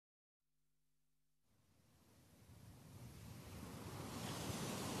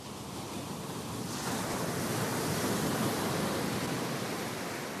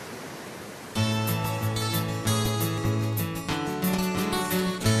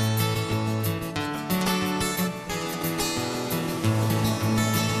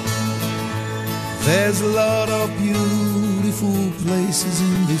There's a lot of beautiful places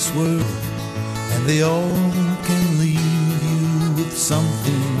in this world, and they all can leave you with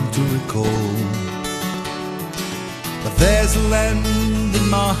something to recall. But there's a land in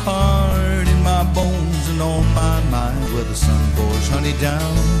my heart, in my bones and on my mind, where the sun pours honey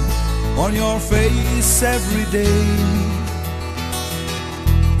down on your face every day.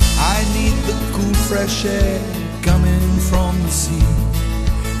 I need the cool fresh air coming from the sea,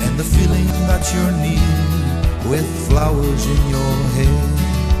 and the feeling that you're near with flowers in your hair,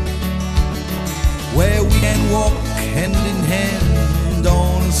 where we can walk hand in hand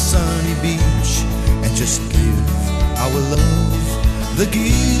on a sunny beach and just give our love the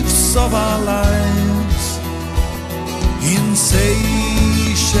gifts of our lives. In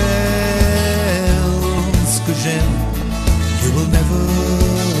Seychelles, que j'aime, you will never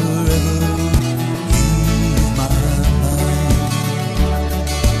ever leave my mind.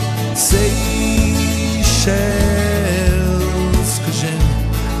 Seychelles, que j'aime,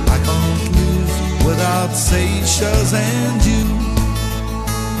 I can't live without Seychelles and you.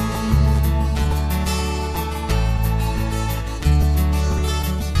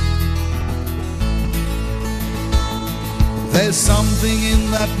 There's something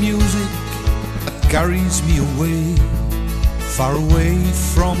in that music that carries me away, far away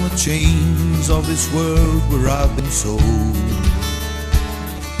from the chains of this world where I've been sold.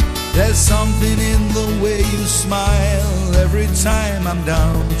 There's something in the way you smile every time I'm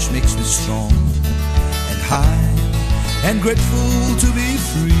down, which makes me strong and high and grateful to be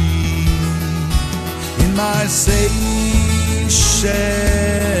free. In my Seychelles,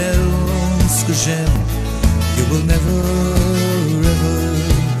 que j'aime, you will never ever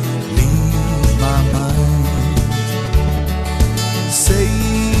leave my mind. Seychelles,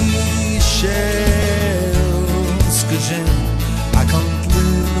 que j'aime, I can't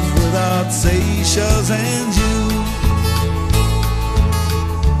live without Seychelles and you.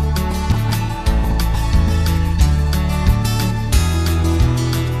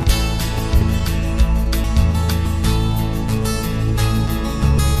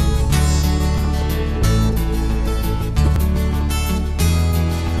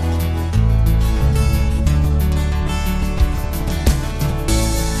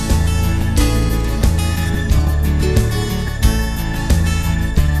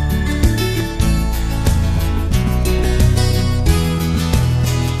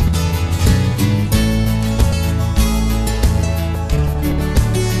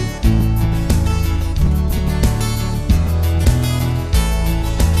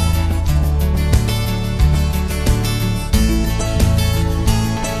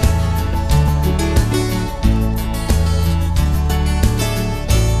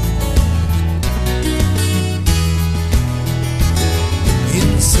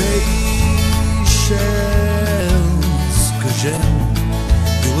 Seychelles, que j'aime,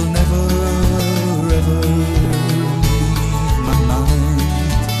 you will never ever leave my mind.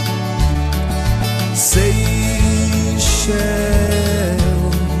 Seychelles,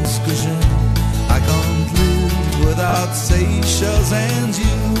 que j'aime, I can't live without Seychelles and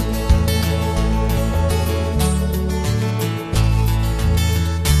you.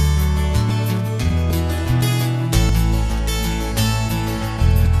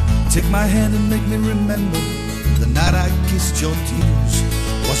 Take my hand and make me remember the night I kissed your tears.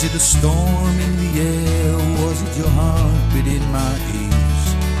 Was it a storm in the air, or was it your heartbeat in my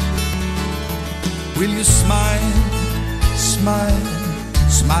ears? Will you smile, smile,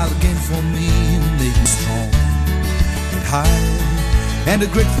 smile again for me and make me strong and high and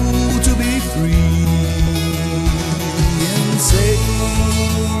grateful to be free? In Seychelles,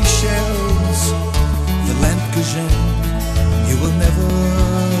 the land que j'aime, you will never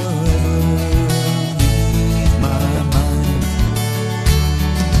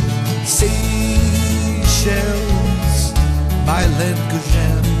Seychelles, my land que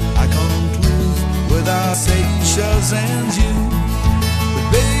j'aime, I can't live without Seychelles and you. But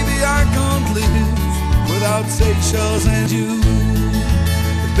baby, I can't live without Seychelles and you.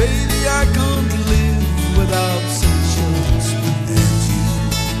 But baby, I can't live without Seychelles